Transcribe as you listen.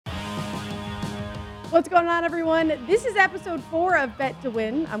What's going on, everyone? This is episode 4 of Bet to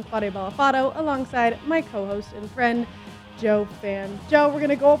Win. I'm Claudia Bellafato alongside my co-host and friend, Joe Fan. Joe, we're going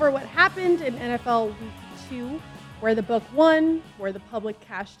to go over what happened in NFL Week 2, where the book won, where the public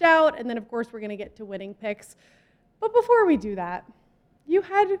cashed out, and then, of course, we're going to get to winning picks. But before we do that, you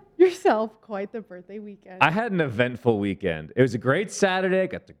had yourself quite the birthday weekend. I had an eventful weekend. It was a great Saturday. I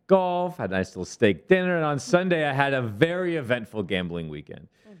got to golf, had a nice little steak dinner, and on Sunday I had a very eventful gambling weekend.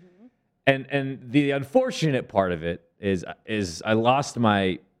 And the unfortunate part of it is I lost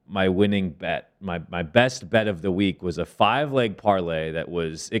my winning bet. My best bet of the week was a 5-leg parlay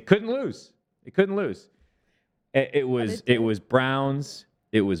it couldn't lose. It couldn't lose. It was Browns,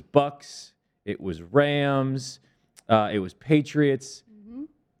 it was Bucks, it was Rams, it was Patriots,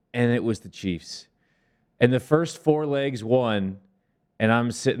 and it was the Chiefs. And the first 4 legs won, and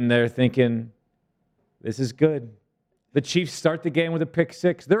I'm sitting there thinking, this is good. The Chiefs start the game with a pick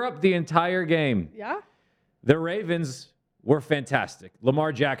 6. They're up the entire game. Yeah? The Ravens were fantastic.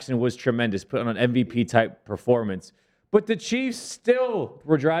 Lamar Jackson was tremendous, put on an MVP-type performance. But the Chiefs still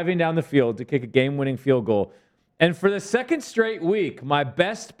were driving down the field to kick a game-winning field goal. And for the second straight week, my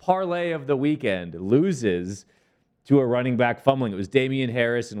best parlay of the weekend loses to a running back fumbling. It was Damian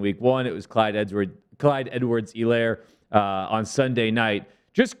Harris in week 1. It was Clyde Edwards-Helaire on Sunday night.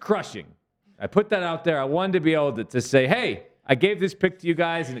 Just crushing. I put that out there. I wanted to be able to say, hey, I gave this pick to you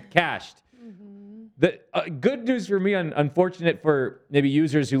guys and it cashed. The good news for me, unfortunate for maybe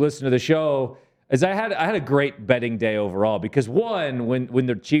users who listen to the show, is I had a great betting day overall because one, when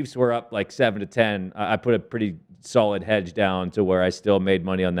the Chiefs were up like 7-10, I put a pretty solid hedge down to where I still made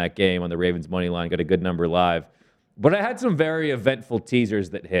money on that game on the Ravens money line, got a good number live. But I had some very eventful teasers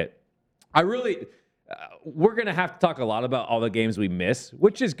that hit. We're going to have to talk a lot about all the games we miss,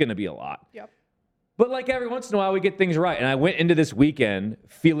 which is going to be a lot. Yep. But like every once in a while, we get things right. And I went into this weekend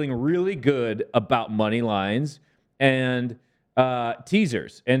feeling really good about money lines and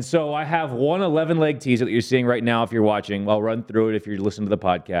teasers. And so I have one 11-leg teaser that you're seeing right now if you're watching. I'll run through it if you're listening to the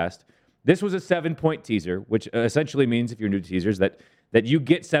podcast. This was a 7-point teaser, which essentially means, if you're new to teasers, that you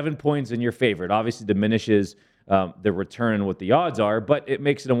get 7 points in your favor. It obviously diminishes the return and what the odds are, but it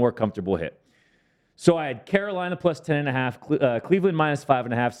makes it a more comfortable hit. So I had Carolina plus 10.5, Cleveland minus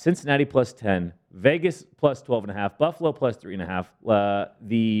 5.5, Cincinnati plus 10, Vegas plus 12.5, Buffalo plus 3.5,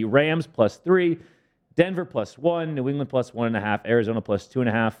 the Rams plus 3, Denver plus 1, New England plus 1.5, Arizona plus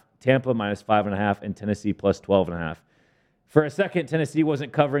 2.5, Tampa minus 5.5, and Tennessee plus 12.5. For a second, Tennessee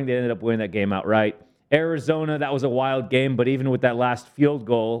wasn't covering. They ended up winning that game outright. Arizona, that was a wild game, but even with that last field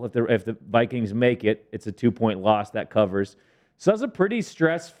goal, if the Vikings make it, it's a 2-point loss. That covers. So that's a pretty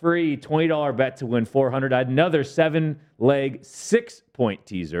stress-free $20 bet to win $400. I had another 7-leg, 6-point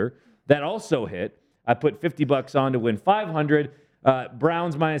teaser that also hit. I put $50 on to win $500.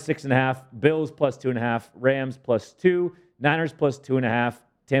 Browns minus 6.5, Bills plus 2.5, Rams plus 2, Niners plus 2.5,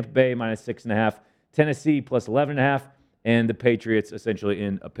 Tampa Bay minus 6.5, Tennessee plus 11.5, and the Patriots essentially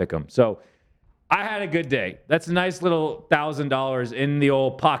in a pick'em. So I had a good day. That's a nice little $1,000 in the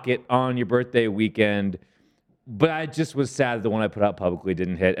old pocket on your birthday weekend. But I just was sad that the one I put out publicly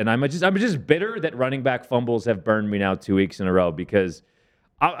didn't hit. And I'm just bitter that running back fumbles have burned me now 2 weeks in a row because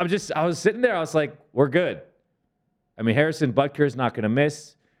I was sitting there. I was like, we're good. I mean, Harrison Butker's not going to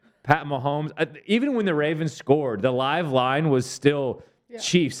miss. Pat Mahomes, even when the Ravens scored, the live line was still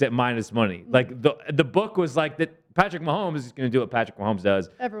Chiefs at minus money. Like the book was like that Patrick Mahomes is going to do what Patrick Mahomes does.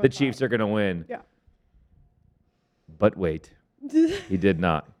 The Chiefs are going to win. Yeah. But wait, he did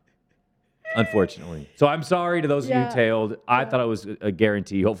not. Unfortunately. So I'm sorry to those of you who tailed. I thought it was a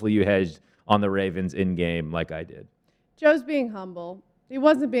guarantee. Hopefully you hedged on the Ravens in game like I did. Joe's being humble. He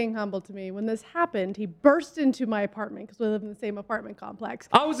wasn't being humble to me. When this happened, he burst into my apartment because we live in the same apartment complex.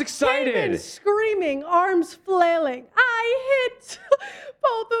 I was excited. Came in screaming, arms flailing. I hit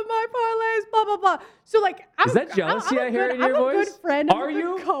both of my parlays, blah, blah, blah. So, is that jealousy I hear in your voice? I'm a good friend. Are I'm a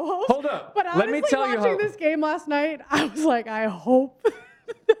you? good co-host. Hold up. But honestly, let me tell you watching this game last night, I was like, I hope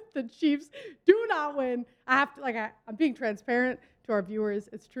the Chiefs do not win. I have to, I'm being transparent to our viewers.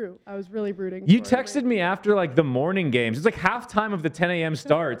 It's true. I was really rooting. You texted me after the morning games. It's like halftime of the 10 a.m.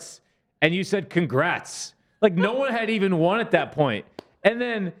 starts, and you said congrats. No one had even won at that point. And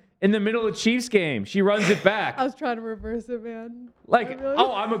then in the middle of the Chiefs game, she runs it back. I was trying to reverse it, man.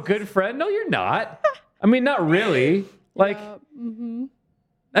 I'm a good friend. No, you're not. I mean, not really.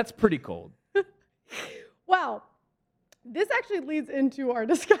 That's pretty cold. Well, this actually leads into our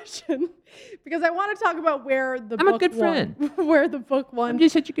discussion because I want to talk about where the book won. I'm a good friend. Where the book won. I'm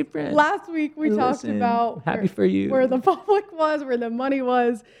just such a good friend. Last week we talked about where the public was, where the money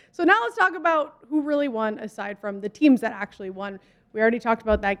was. So now let's talk about who really won aside from the teams that actually won. We already talked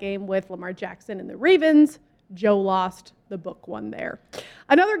about that game with Lamar Jackson and the Ravens. Joe lost. The book won there.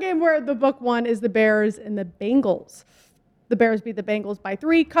 Another game where the book won is the Bears and the Bengals. The Bears beat the Bengals by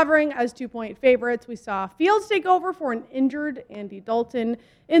 3, covering as 2-point favorites. We saw Fields take over for an injured Andy Dalton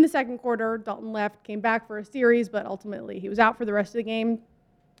in the second quarter. Dalton left, came back for a series, but ultimately he was out for the rest of the game.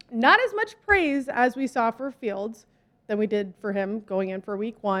 Not as much praise as we saw for Fields than we did for him going in for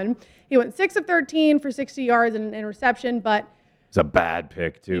week 1. He went 6 of 13 for 60 yards and an interception, but it's a bad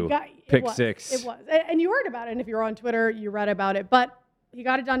pick, too. Pick 6. It was. And you heard about it, and if you were on Twitter, you read about it. But he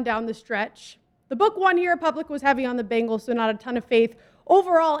got it done down the stretch. The book one here, Public was heavy on the Bengals, so not a ton of faith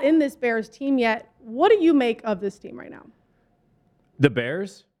overall in this Bears team yet. What do you make of this team right now? The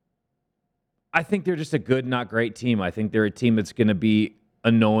Bears? I think they're just a good, not great team. I think they're a team that's going to be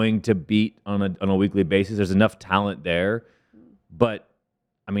annoying to beat on a weekly basis. There's enough talent there. But,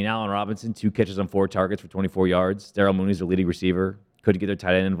 I mean, Allen Robinson, 2 catches on 4 targets for 24 yards. Darrell Mooney's the leading receiver. Couldn't get their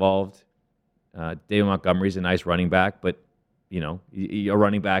tight end involved. David Montgomery's a nice running back, but, you know, a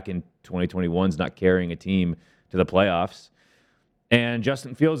running back in 2021 is not carrying a team to the playoffs. And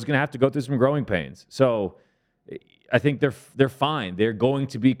Justin Fields is going to have to go through some growing pains. So I think they're fine. They're going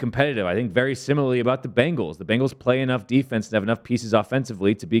to be competitive. I think very similarly about the Bengals. The Bengals play enough defense and have enough pieces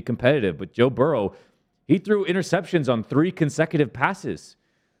offensively to be competitive. But Joe Burrow, he threw interceptions on 3 consecutive passes.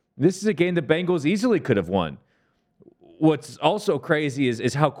 This is a game the Bengals easily could have won. What's also crazy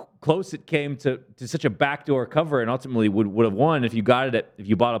is how close it came to such a backdoor cover, and ultimately would have won if you bought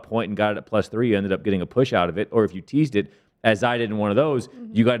a point and got it at +3. You ended up getting a push out of it, or if you teased it, as I did in one of those,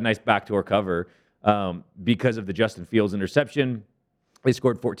 you got a nice backdoor cover because of the Justin Fields interception. They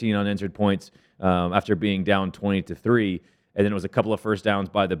scored 14 unanswered points after being down 20-3, and then it was a couple of first downs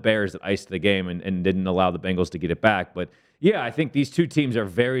by the Bears that iced the game and didn't allow the Bengals to get it back. But yeah, I think these two teams are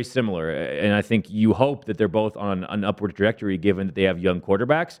very similar, and I think you hope that they're both on an upward trajectory given that they have young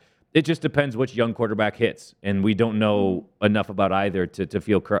quarterbacks. It just depends which young quarterback hits, and we don't know enough about either to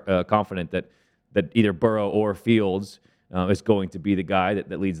feel confident that either Burrow or Fields is going to be the guy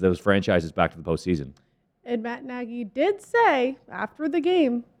that leads those franchises back to the postseason. And Matt Nagy did say after the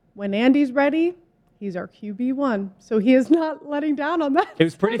game, when Andy's ready, he's our QB1. So he is not letting down on that. It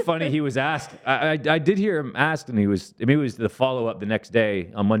was pretty funny. He was asked. I did hear him asked, and it was the follow-up the next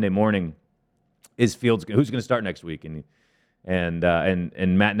day on Monday morning. Is Fields who's going to start next week? And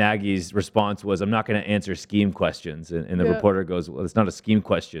Matt Nagy's response was, "I'm not going to answer scheme questions." And the reporter goes, "Well, it's not a scheme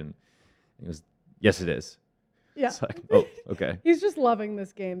question." He goes, "Yes, it is." Yeah. It's like, oh, okay. He's just loving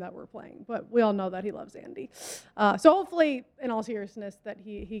this game that we're playing, but we all know that he loves Andy. So hopefully, in all seriousness, that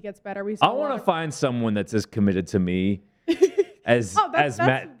he gets better. I want to find someone that's as committed to me as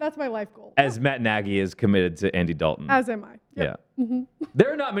that's my life goal. As Matt Nagy is committed to Andy Dalton. As am I. Yep. Yeah. Mm-hmm.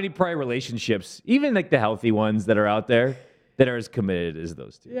 There are not many prior relationships, even like the healthy ones that are out there, that are as committed as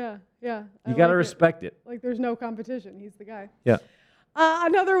those two. Yeah. You got to respect it. Like there's no competition. He's the guy. Yeah.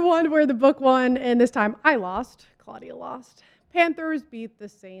 Another one where the book won, and this time I lost. Claudia lost. Panthers beat the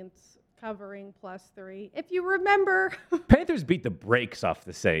Saints, covering +3. If you remember, Panthers beat the brakes off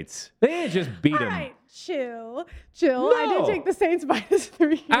the Saints. They didn't just beat them. All right, chill. No. I did take the Saints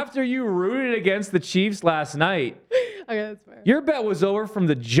 -3. After you rooted against the Chiefs last night, okay, that's fair. your bet was over from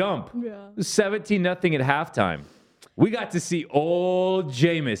the jump. Yeah. It was 17-0 at halftime. We got to see old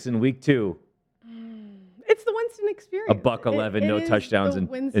Jameis in week 2. It's the Winston experience. $111, no touchdowns,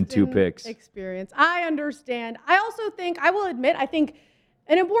 and 2 picks. Experience. I understand. I also think, I will admit, I think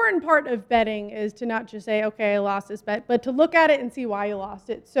an important part of betting is to not just say, okay, I lost this bet, but to look at it and see why you lost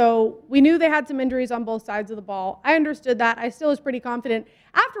it. So we knew they had some injuries on both sides of the ball. I understood that. I still was pretty confident.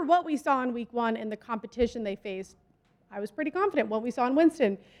 After what we saw in week 1 and the competition they faced, I was pretty confident what we saw in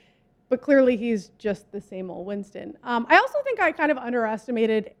Winston. But clearly he's just the same old Winston. I also think I kind of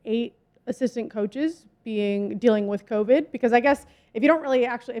underestimated 8 assistant coaches dealing with COVID, because I guess if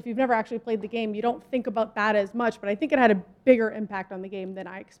you've never actually played the game, you don't think about that as much, but I think it had a bigger impact on the game than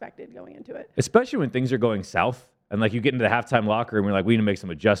I expected going into it. Especially when things are going south and like you get into the halftime locker room and you're like, we need to make some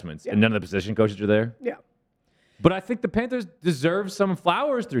adjustments, and none of the position coaches are there. Yeah. But I think the Panthers deserve some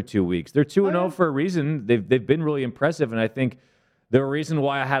flowers through 2 weeks. They're 2-0 for a reason. They've been really impressive, and I think the reason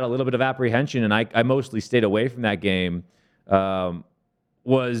why I had a little bit of apprehension and I mostly stayed away from that game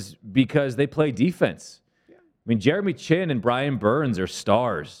was because they play defense. Yeah. I mean, Jeremy Chin and Brian Burns are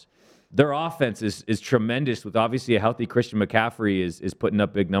stars. Their offense is tremendous, with obviously a healthy Christian McCaffrey is putting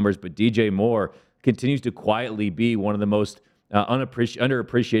up big numbers, but DJ Moore continues to quietly be one of the most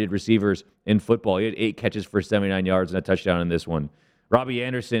underappreciated receivers in football. He had 8 catches for 79 yards and a touchdown in this one. Robbie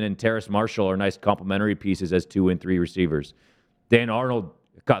Anderson and Terrace Marshall are nice complementary pieces as 2 and 3 receivers. Dan Arnold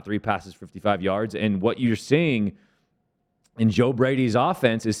caught 3 passes, 55 yards, and what you're seeing in Joe Brady's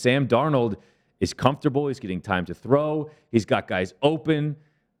offense is Sam Darnold is comfortable. He's getting time to throw. He's got guys open.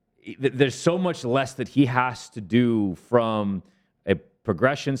 There's so much less that he has to do from a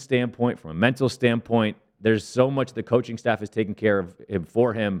progression standpoint, from a mental standpoint. There's so much the coaching staff is taking care of him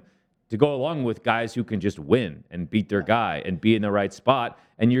for him to go along with guys who can just win and beat their guy and be in the right spot.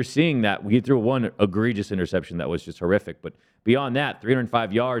 And you're seeing that. We threw one egregious interception that was just horrific. But beyond that,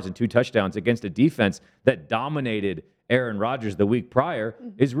 305 yards and 2 touchdowns against a defense that dominated Aaron Rodgers the week prior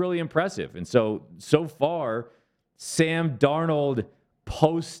is really impressive. And so far, Sam Darnold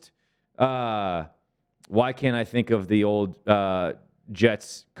post, why can't I think of the old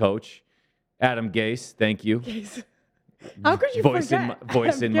Jets coach, Adam Gase, thank you. Gase. How could you voice forget?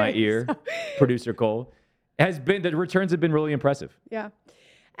 Voice in my ear, producer Cole. The returns have been really impressive. Yeah.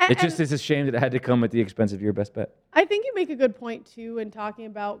 It just is a shame that it had to come at the expense of your best bet. I think you make a good point, too, in talking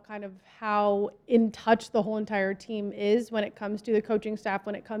about kind of how in touch the whole entire team is when it comes to the coaching staff,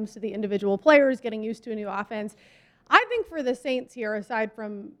 when it comes to the individual players getting used to a new offense. I think for the Saints here, aside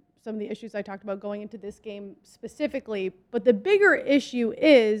from some of the issues I talked about going into this game specifically, but the bigger issue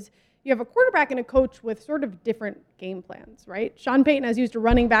is you have a quarterback and a coach with sort of different game plans, right? Sean Payton has used a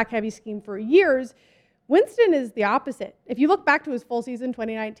running back heavy scheme for years. Winston is the opposite. If you look back to his full season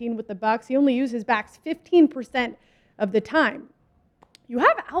 2019 with the Bucs, he only used his backs 15% of the time. You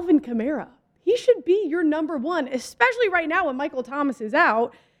have Alvin Kamara. He should be your number one, especially right now when Michael Thomas is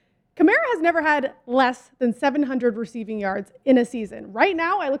out. Kamara has never had less than 700 receiving yards in a season. Right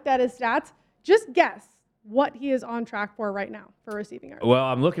now, I looked at his stats. Just guess what he is on track for right now for receiving yards. Well,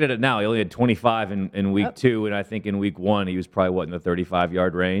 I'm looking at it now. He only had 25 in week 2, and I think in week 1 he was probably, in the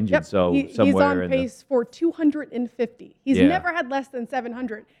 35-yard range? Yep. And so he's somewhere on pace for 250. He's never had less than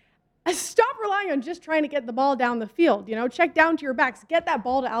 700. Stop relying on just trying to get the ball down the field. Check down to your backs. Get that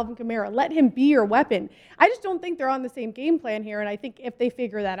ball to Alvin Kamara. Let him be your weapon. I just don't think they're on the same game plan here, and I think if they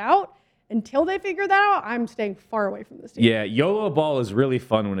figure that out, until they figure that out, I'm staying far away from this team. Yeah, YOLO ball is really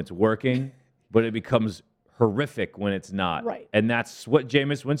fun when it's working, but it becomes horrific when it's not. Right. And that's what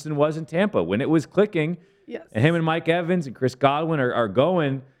Jameis Winston was in Tampa. When it was clicking, yes, and him and Mike Evans and Chris Godwin are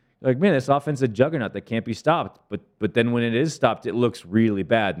going, like, man, this offense is a juggernaut that can't be stopped. But then when it is stopped, it looks really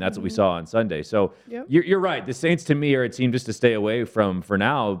bad, and that's what we saw on Sunday. So you're right. The Saints, to me, are a team just to stay away from for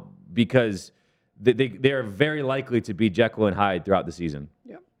now because they are very likely to be Jekyll and Hyde throughout the season.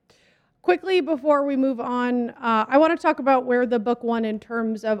 Yep. Quickly, before we move on, I want to talk about where the book won in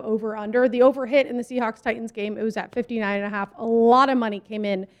terms of over-under. The over hit in the Seahawks-Titans game, it was at 59.5. A lot of money came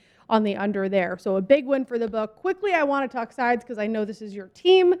in on the under there. So a big win for the book. Quickly, I want to talk sides because I know this is your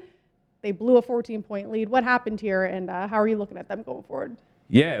team. They blew a 14-point lead. What happened here, and how are you looking at them going forward?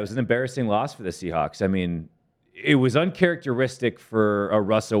 Yeah, it was an embarrassing loss for the Seahawks. I mean, it was uncharacteristic for a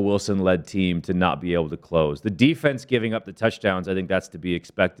Russell Wilson-led team to not be able to close. The defense giving up the touchdowns, I think that's to be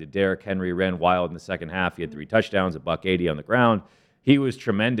expected. Derrick Henry ran wild in the second half. He had 3 touchdowns, $180 on the ground. He was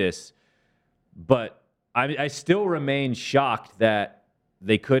tremendous. But I still remain shocked that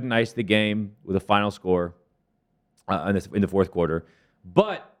they couldn't ice the game with a final score in the fourth quarter.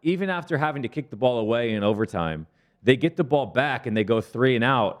 But even after having to kick the ball away in overtime, they get the ball back and they go 3 and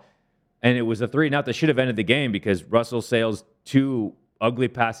out. And it was a 3 and out that should have ended the game because Russell sails 2 ugly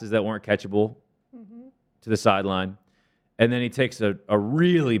passes that weren't catchable to the sideline. And then he takes a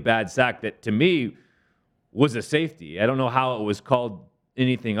really bad sack that, to me, was a safety. I don't know how it was called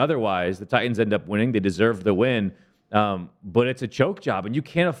anything otherwise. The Titans end up winning. They deserved the win. But it's a choke job. And you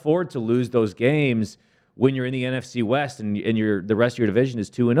can't afford to lose those games when you're in the NFC West and the rest of your division is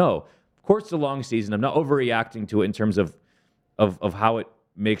 2-0. Of course, it's a long season. I'm not overreacting to it in terms of how it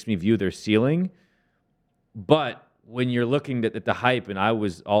makes me view their ceiling. But when you're looking at the hype, and I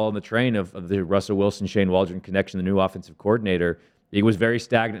was all on the train of the Russell Wilson, Shane Waldron connection, the new offensive coordinator, he was very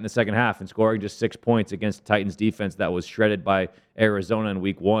stagnant in the second half and scoring just 6 points against the Titans defense that was shredded by Arizona in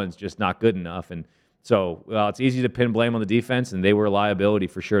week 1 is just not good enough. And so it's easy to pin blame on the defense, and they were a liability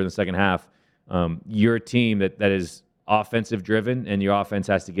for sure in the second half. You're a team that is offensive driven, and your offense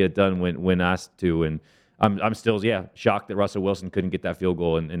has to get it done when asked to. And I'm still shocked that Russell Wilson couldn't get that field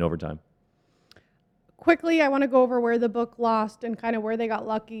goal in overtime. Quickly, I want to go over where the book lost and kind of where they got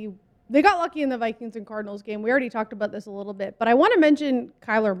lucky. They got lucky in the Vikings and Cardinals game. We already talked about this a little bit, but I want to mention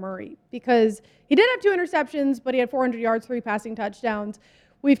Kyler Murray because he did have 2 interceptions, but he had 400 yards, 3 passing touchdowns.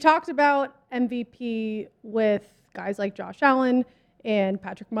 We've talked about MVP with guys like Josh Allen and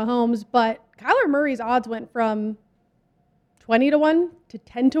Patrick Mahomes, but Kyler Murray's odds went from 20-1 to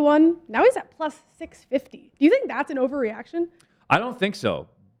 10-1. Now he's at plus 650. Do you think that's an overreaction? I don't think so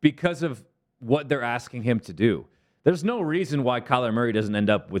because of what they're asking him to do. There's no reason why Kyler Murray doesn't end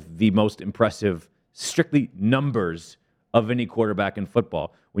up with the most impressive, strictly numbers of any quarterback in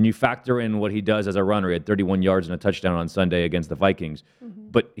football. When you factor in what he does as a runner, he had 31 yards and a touchdown on Sunday against the Vikings.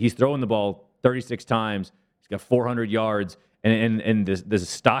 But he's throwing the ball 36 times. He's got 400 yards. And the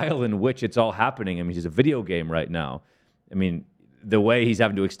style in which it's all happening, I mean, he's a video game right now. I mean, the way he's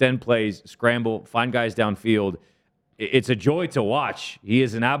having to extend plays, scramble, find guys downfield, it's a joy to watch. He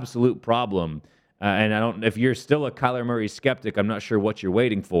is an absolute problem. And if you're still a Kyler Murray skeptic, I'm not sure what you're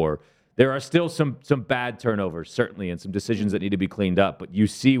waiting for. There are still some bad turnovers, certainly, and some decisions that need to be cleaned up. But you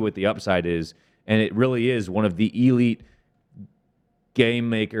see what the upside is, and it really is one of the elite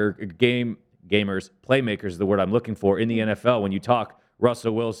playmakers, is the word I'm looking for, in the NFL. When you talk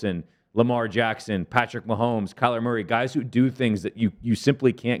Russell Wilson, Lamar Jackson, Patrick Mahomes, Kyler Murray, guys who do things that you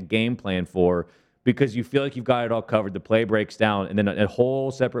simply can't game plan for because you feel like you've got it all covered. The play breaks down, and then a whole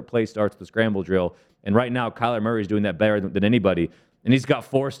separate play starts the scramble drill. And right now, Kyler Murray is doing that better than anybody. And he's got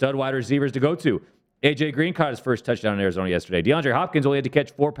 4 stud wide receivers to go to. A.J. Green caught his first touchdown in Arizona yesterday. DeAndre Hopkins only had to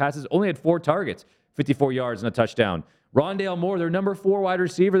catch 4 passes, only had 4 targets, 54 yards and a touchdown. Rondale Moore, their number 4 wide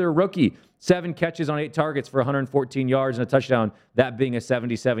receiver, their rookie, 7 catches on 8 targets for 114 yards and a touchdown, that being a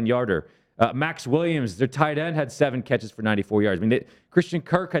 77-yarder. Max Williams, their tight end, had 7 catches for 94 yards. I mean, Christian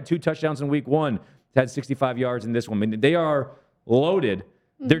Kirk had 2 touchdowns in week 1, had 65 yards in this one. I mean, they are loaded.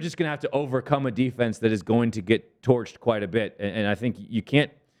 They're just going to have to overcome a defense that is going to get torched quite a bit. And I think you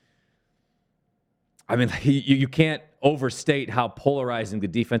can't, you can't overstate how polarizing the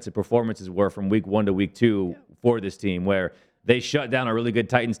defensive performances were from week 1 to week 2 for this team, where they shut down a really good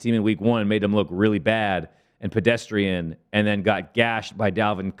Titans team in week 1, made them look really bad and pedestrian, and then got gashed by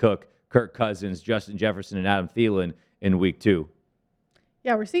Dalvin Cook, Kirk Cousins, Justin Jefferson, and Adam Thielen in week 2.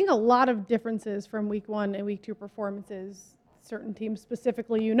 Yeah, we're seeing a lot of differences from week 1 and week 2 performances. Certain teams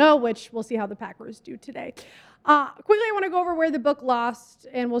specifically, which we'll see how the Packers do today. Quickly, I want to go over where the book lost,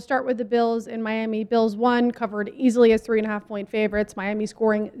 and we'll start with the Bills in Miami. Bills won, covered easily as 3.5-point favorites. Miami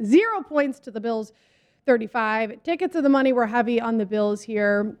scoring 0 points to the Bills 35. Tickets of the money were heavy on the Bills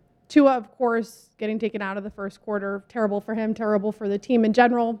here. Tua, of course, getting taken out of the first quarter. Terrible for him, terrible for the team in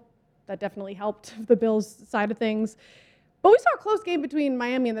general. That definitely helped the Bills side of things. But we saw a close game between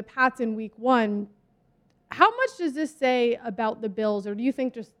Miami and the Pats in week 1. How much does this say about the Bills, or do you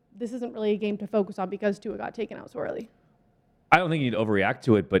think just this isn't really a game to focus on because Tua got taken out so early? I don't think you need to overreact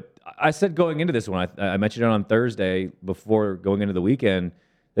to it, but I said going into this one, I mentioned it on Thursday before going into the weekend,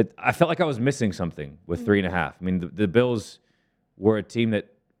 that I felt like I was missing something with 3.5. I mean, the Bills were a team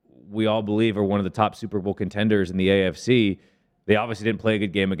that we all believe are one of the top Super Bowl contenders in the AFC. They obviously didn't play a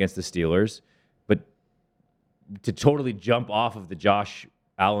good game against the Steelers, but to totally jump off of the Josh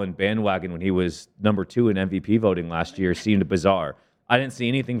Allen bandwagon when he was number 2 in MVP voting last year seemed bizarre. I didn't see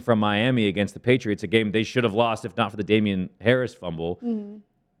anything from Miami against the Patriots, a game they should have lost if not for the Damian Harris fumble,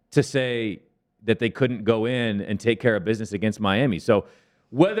 to say that they couldn't go in and take care of business against Miami. So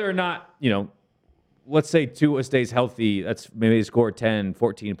whether or not, let's say Tua stays healthy, that's maybe they score 10,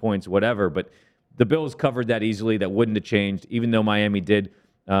 14 points, whatever, but the Bills covered that easily. That wouldn't have changed, even though Miami did,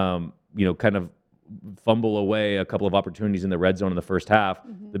 kind of fumble away a couple of opportunities in the red zone in the first half.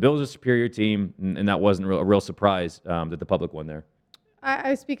 The Bills are a superior team, and that wasn't a real surprise that the public won there.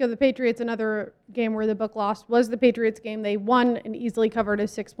 I speak of the Patriots. Another game where the book lost was the Patriots game. They won and easily covered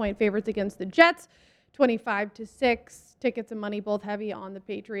as 6-point favorites against the Jets, 25-6. Tickets and money both heavy on the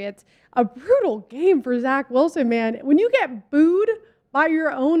Patriots. A brutal game for Zach Wilson, man. When you get booed by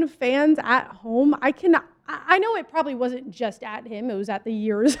your own fans at home, I know it probably wasn't just at him. It was at the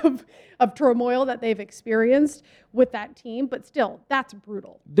years of turmoil that they've experienced with that team. But still, that's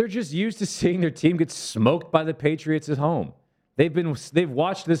brutal. They're just used to seeing their team get smoked by the Patriots at home. They've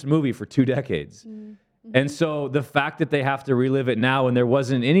watched this movie for 2 decades. And so the fact that they have to relive it now, and there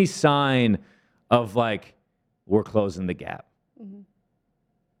wasn't any sign of we're closing the gap.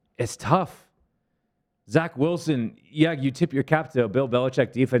 It's tough. Zach Wilson, you tip your cap to a Bill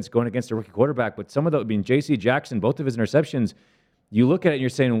Belichick defense going against a rookie quarterback, but some of J.C. Jackson, both of his interceptions, you look at it and you're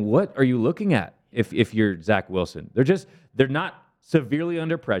saying, what are you looking at if you're Zach Wilson? They're not severely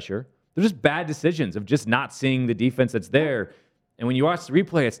under pressure. They're just bad decisions of just not seeing the defense that's there. And when you watch the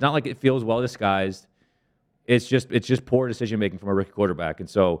replay, it's not like it feels well disguised. It's just poor decision making from a rookie quarterback. And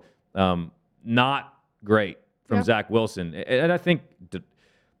so not great from Zach Wilson. And I think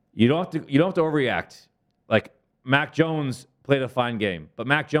you don't have to overreact. Mac Jones played a fine game, but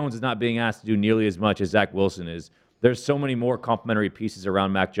Mac Jones is not being asked to do nearly as much as Zach Wilson is. There's so many more complementary pieces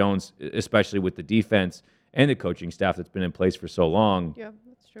around Mac Jones, especially with the defense and the coaching staff that's been in place for so long. Yeah,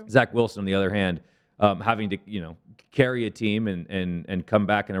 that's true. Zach Wilson, on the other hand, having to carry a team and come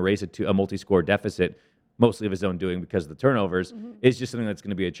back and erase a multi-score deficit, mostly of his own doing because of the turnovers, is just something that's going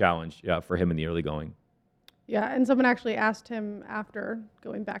to be a challenge for him in the early going. Yeah, and someone actually asked him after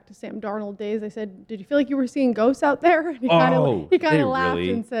going back to Sam Darnold days. They said, "Did you feel like you were seeing ghosts out there?" And he kind of laughed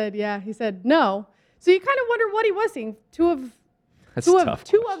and said, "Yeah." He said, "No." So you kind of wonder what he was seeing. Two of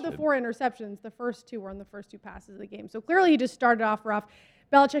the 4 interceptions, the first 2 were on the first 2 passes of the game. So clearly he just started off rough.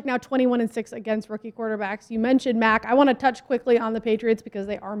 Belichick now 21-6 against rookie quarterbacks. You mentioned Mac. I want to touch quickly on the Patriots because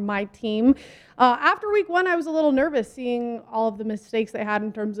they are my team. After week 1, I was a little nervous seeing all of the mistakes they had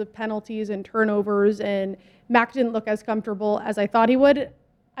in terms of penalties and turnovers, and Mac didn't look as comfortable as I thought he would.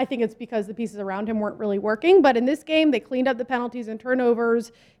 I think it's because the pieces around him weren't really working. But in this game, they cleaned up the penalties and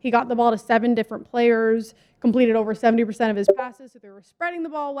turnovers. He got the ball to 7 different players, completed over 70% of his passes, so they were spreading the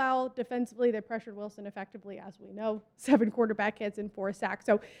ball well. Defensively, they pressured Wilson effectively, as we know. 7 quarterback hits and 4 sacks.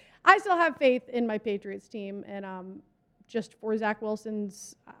 So I still have faith in my Patriots team, and just for Zach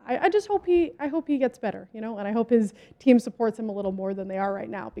Wilson's, I hope he gets better, and I hope his team supports him a little more than they are right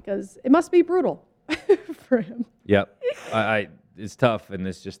now, because it must be brutal for him. Yep. It's tough, and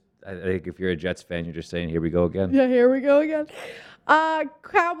it's just, I think if you're a Jets fan, you're just saying, here we go again. Yeah, here we go again.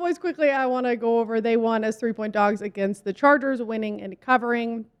 Cowboys, quickly, I want to go over. They won as 3-point dogs against the Chargers, winning and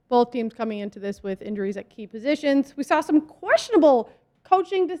covering. Both teams coming into this with injuries at key positions. We saw some questionable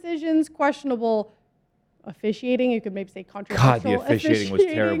coaching decisions, questionable officiating. You could maybe say controversial. God, the officiating was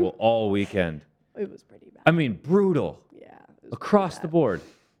terrible all weekend. It was pretty bad. I mean, brutal. Yeah. Across the board.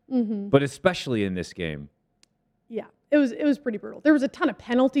 Mm-hmm. But especially in this game. Yeah, it was pretty brutal. There was a ton of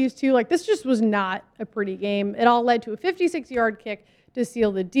penalties, too. Like, this just was not a pretty game. It all led to a 56-yard kick to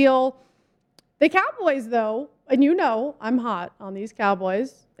seal the deal. The Cowboys, though, and I'm hot on these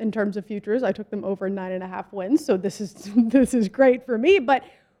Cowboys in terms of futures. I took them over 9.5 wins, so this is great for me. But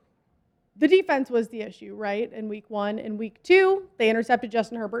the defense was the issue, right? In week 1 and week 2, they intercepted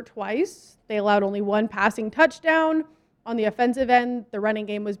Justin Herbert twice. They allowed only 1 passing touchdown. On the offensive end, the running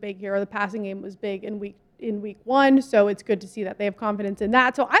game was big here. The passing game was big in week 1, so it's good to see that they have confidence in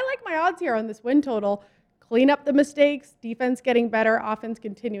that. So I like my odds here on this win total. Clean up the mistakes, defense getting better, offense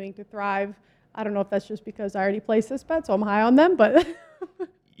continuing to thrive. I don't know if that's just because I already placed this bet, so I'm high on them, but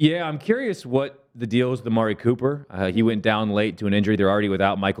Yeah, I'm curious what the deal is with Amari Cooper. He went down late to an injury. They're already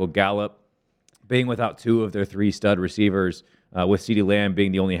without Michael Gallup, being without 2 of their 3 stud receivers, with CeeDee Lamb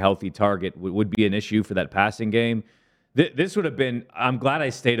being the only healthy target would be an issue for that passing game. This would have been, I'm glad I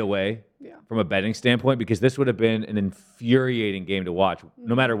stayed away from a betting standpoint, because this would have been an infuriating game to watch,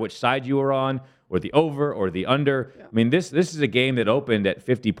 no matter which side you were on, or the over or the under. Yeah. I mean, this is a game that opened at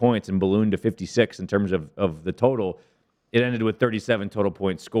 50 points and ballooned to 56 in terms of the total. It ended with 37 total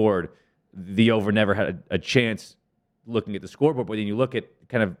points scored. The over never had a chance looking at the scoreboard, but then you look at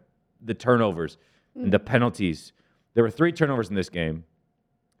kind of the turnovers and the penalties. There were 3 turnovers in this game.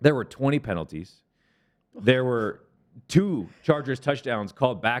 There were 20 penalties. There were 2 Chargers touchdowns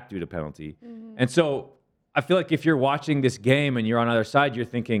called back due to penalty. Mm-hmm. And so I feel like if you're watching this game and you're on the other side, you're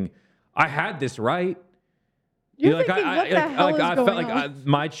thinking, I had this right. You're thinking, what the hell is going on? I felt like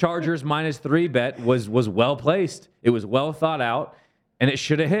my Chargers -3 bet was well placed. It was well thought out, and it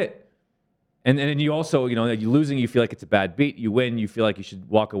should have hit. And then you also, you losing, you feel like it's a bad beat. You win, you feel like you should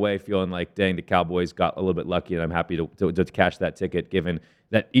walk away feeling like, dang, the Cowboys got a little bit lucky, and I'm happy to cash that ticket, given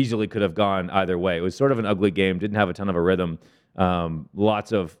that easily could have gone either way. It was sort of an ugly game, didn't have a ton of a rhythm,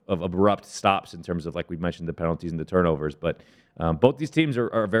 lots of abrupt stops in terms of, like we mentioned, the penalties and the turnovers. But both these teams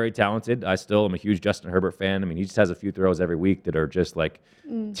are very talented. I still am a huge Justin Herbert fan. I mean, he just has a few throws every week that are just like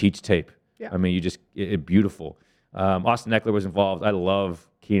teach tape. Yeah. I mean, beautiful. Austin Eckler was involved. I love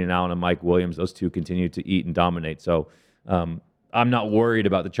Keenan Allen and Mike Williams. Those 2 continue to eat and dominate. So I'm not worried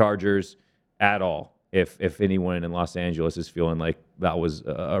about the Chargers at all. If anyone in Los Angeles is feeling like that was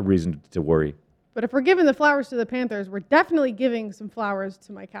a reason to worry. But if we're giving the flowers to the Panthers, we're definitely giving some flowers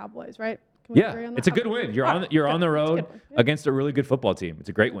to my Cowboys, right? Can we agree on that? It's a good win. You're on the road against a really good football team. It's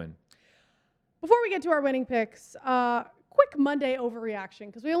a great win. Before we get to our winning picks, quick Monday overreaction,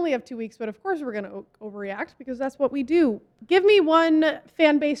 because we only have 2 weeks, but of course we're going to overreact because that's what we do. Give me one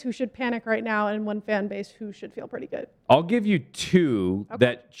fan base who should panic right now and one fan base who should feel pretty good. I'll give you 2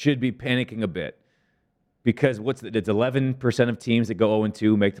 that should be panicking a bit, because it's 11% of teams that go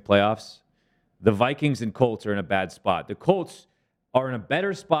 0-2 make the playoffs. The Vikings and Colts are in a bad spot. The Colts are in a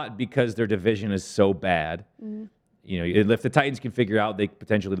better spot because their division is so bad. Mm-hmm. If the Titans can figure out, they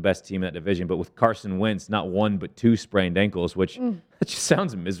potentially the best team in that division. But with Carson Wentz, not 1 but 2 sprained ankles, which that just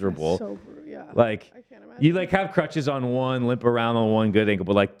sounds miserable. So, yeah. Like, I can't imagine. You have crutches on 1, limp around on 1 good ankle,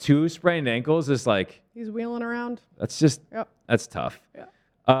 but 2 sprained ankles is like he's wheeling around. That's just that's tough.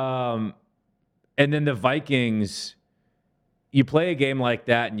 Yeah. And then the Vikings, you play a game like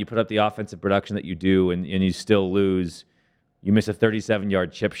that and you put up the offensive production that you do, and you still lose. You miss a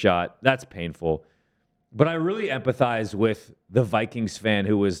 37-yard chip shot. That's painful. But I really empathize with the Vikings fan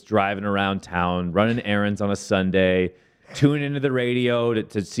who was driving around town, running errands on a Sunday, tuning into the radio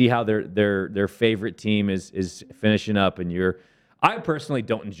to see how their favorite team is finishing up. And I personally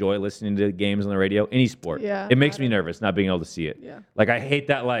don't enjoy listening to games on the radio, any sport. Yeah, it makes me nervous not being able to see it. Yeah. Like I hate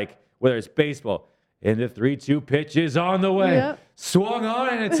that, like whether it's baseball, and the 3-2 pitch is on the way. Yep. Swung on,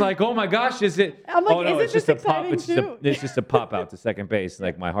 and it's like, oh my gosh, is it? I'm like, oh no, is it it's just this a pop. exciting It's just a pop out to second base.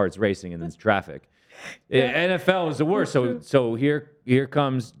 Like my heart's racing, and then it's traffic. NFL is the worst. So here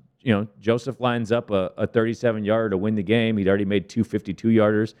comes, Joseph lines up a 37-yarder to win the game. He'd already made 2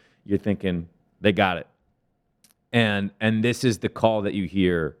 52-yarders. You're thinking they got it, and this is the call that you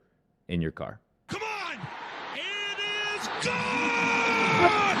hear in your car. Come on! It is good!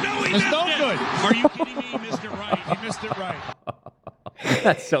 No, he It's missed no it! good. Are you kidding me? He missed it right. He missed it right.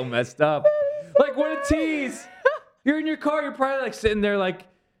 That's so messed up. Like, what a tease. You're in your car. You're probably like sitting there like,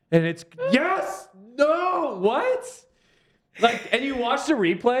 and it's, yes, no, what? Like, and you watch the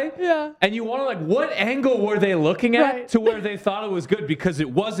replay. Yeah. And you want to, like, what angle were they looking at Right. to where they thought it was good? Because it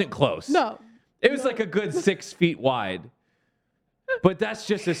wasn't close. No. It was like a good 6 feet wide. But that's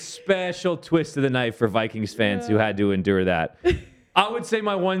just a special twist of the knife for Vikings fans who had to endure that. I would say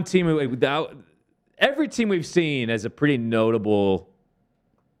my one team, every team we've seen has a pretty notable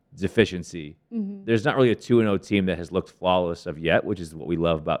deficiency. Mm-hmm. There's not really a 2-0 team that has looked flawless of yet, which is what we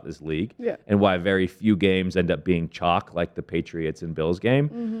love about this league. Yeah. And why very few games end up being chalk, like the Patriots and Bills game.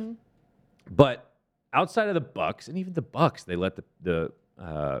 Mm-hmm. But outside of the Bucks, and even the Bucks, they let the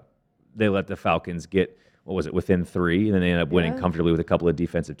Falcons get, what was it, within 3, and then they ended up winning comfortably with a couple of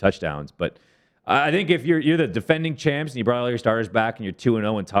defensive touchdowns. But I think if you're the defending champs and you brought all your starters back and you're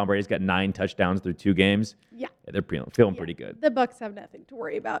 2-0 and Tom Brady's got 9 touchdowns through 2 games, they're feeling pretty good. The Bucks have nothing to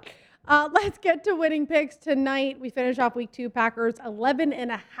worry about. Let's get to winning picks tonight. We finish off week 2. Packers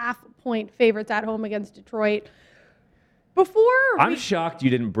 11.5-point favorites at home against Detroit. I'm shocked you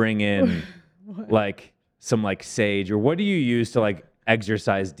didn't bring in like some like sage, or what do you use to like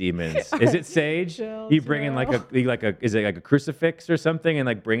exorcise demons? Is it sage? Chill, You bring in like a is it like a crucifix or something and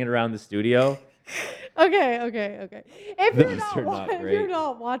like bring it around the studio? Okay. If Those are not if great. you're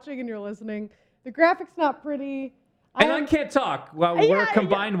not watching and you're listening, the graphics not pretty. And I can't talk. Well, we're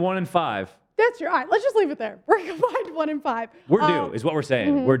combined 1 and 5. That's your. All right, let's just leave it there. We're combined 1 and 5. We're due, is what we're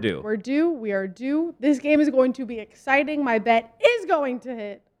saying. We're due. We're due. We are due. This game is going to be exciting. My bet is going to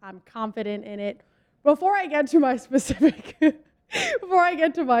hit. I'm confident in it. Before I get to my specific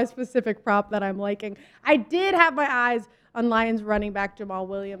prop that I'm liking, I did have my eyes on Lions running back Jamal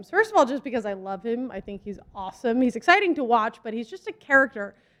Williams. First of all, just because I love him. I think he's awesome. He's exciting to watch, but he's just a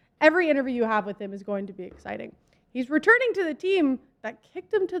character. Every interview you have with him is going to be exciting. He's returning to the team that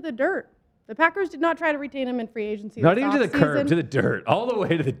kicked him to the dirt. The Packers did not try to retain him in free agency. Not even to the curb, to the dirt. All the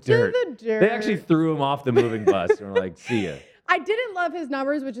way to the dirt. the dirt. They actually threw him off the moving bus and were like, see ya. I didn't love his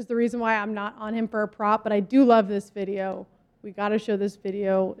numbers, which is the reason why I'm not on him for a prop, but I do love this video. We got to show this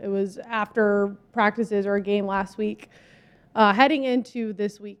video. It was after practices or a game last week, heading into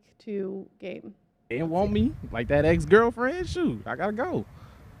this week 2 game. They didn't want me like that ex-girlfriend. Shoot, I gotta go.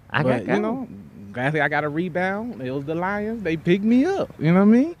 But, you know, I got a rebound. It was the Lions. They picked me up. You know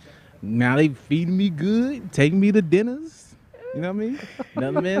what I mean? Now they feeding me good, taking me to dinners. You know what I mean?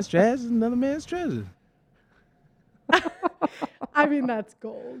 Another man's trash is another man's treasure. I mean, that's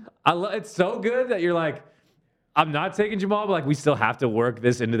gold. It's so good that you're like, I'm not taking Jamal, but like we still have to work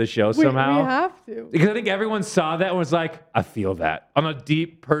this into the show We somehow. have to. Because I think everyone saw that and was like, I feel that on a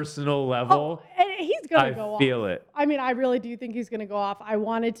deep personal level. And he's going to go I off. feel it. I mean, I really do think he's going to go off. I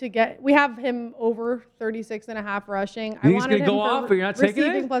wanted to we have him over 36.5 rushing. think he's gonna go off, but you're not taking it?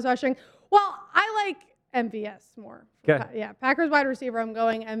 Receiving plus rushing. Well, I like MVS more. 'Kay. Yeah, Packers wide receiver, I'm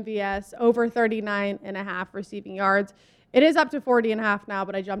going MVS over 39.5 receiving yards. It is up to 40.5 now,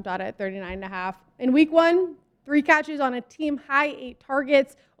 but I jumped out at 39.5. In week 1, 3 catches on a team high, 8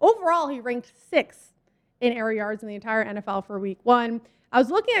 targets. Overall, he ranked 6th in air yards in the entire NFL for week 1. I was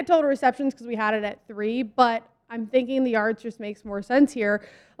looking at total receptions because we had it at 3, but I'm thinking the yards just makes more sense here.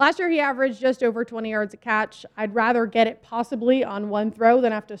 Last year, he averaged just over 20 yards a catch. I'd rather get it possibly on 1 throw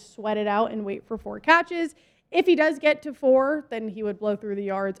than have to sweat it out and wait for 4 catches. If he does get to 4, then he would blow through the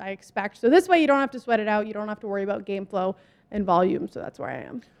yards, I expect. So this way, you don't have to sweat it out. You don't have to worry about game flow and volume. So that's where I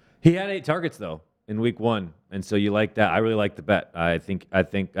am. He had 8 targets though in week 1, and so you like that. I really like the bet. I think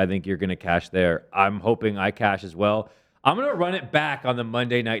you're going to cash there. I'm hoping I cash as well. I'm going to run it back on the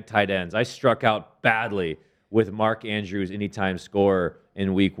Monday night tight ends. I struck out badly with Mark Andrews anytime scorer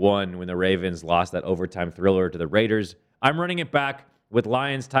in week 1 when the Ravens lost that overtime thriller to the Raiders. I'm running it back with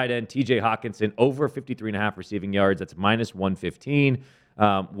Lions tight end TJ Hawkinson over 53.5 receiving yards. That's minus 115.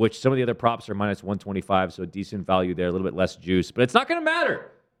 which some of the other props are minus 125, so a decent value there, a little bit less juice. But it's not going to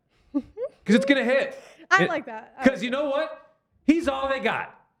matter because it's going to hit. I like that. Because you know what? He's all they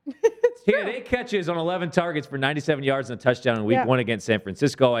got. He had 8 catches on 11 targets for 97 yards and a touchdown in week 1 against San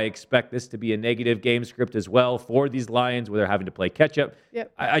Francisco. I expect this to be a negative game script as well for these Lions where they're having to play catch up.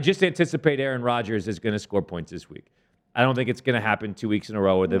 Yep. I just anticipate Aaron Rodgers is going to score points this week. I don't think it's going to happen 2 weeks in a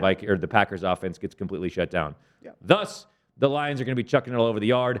row where the Packers offense gets completely shut down. Yep. Thus, the Lions are going to be chucking it all over the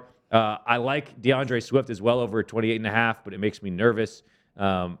yard. I like DeAndre Swift as well over 28.5, but it makes me nervous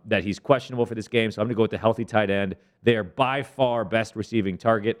that he's questionable for this game. So I'm going to go with the healthy tight end. They are by far best receiving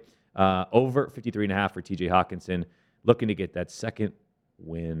target. Over 53.5 for TJ Hawkinson. Looking to get that second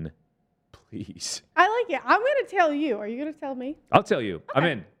win, please. I like it. I'm going to tell you. Are you going to tell me? I'll tell you. I'm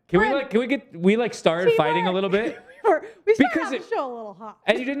in. Can we start fighting a little bit? We started off the show a little hot.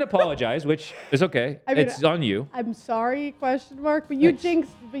 And you didn't apologize, which is okay. I mean, it's on you. I'm sorry, but you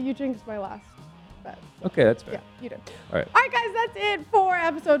jinxed my last bet. Okay, that's fair. Yeah, you did. All right. All right, guys, that's it for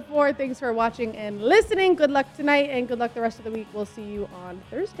episode 4. Thanks for watching and listening. Good luck tonight and good luck the rest of the week. We'll see you on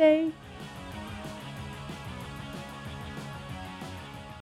Thursday.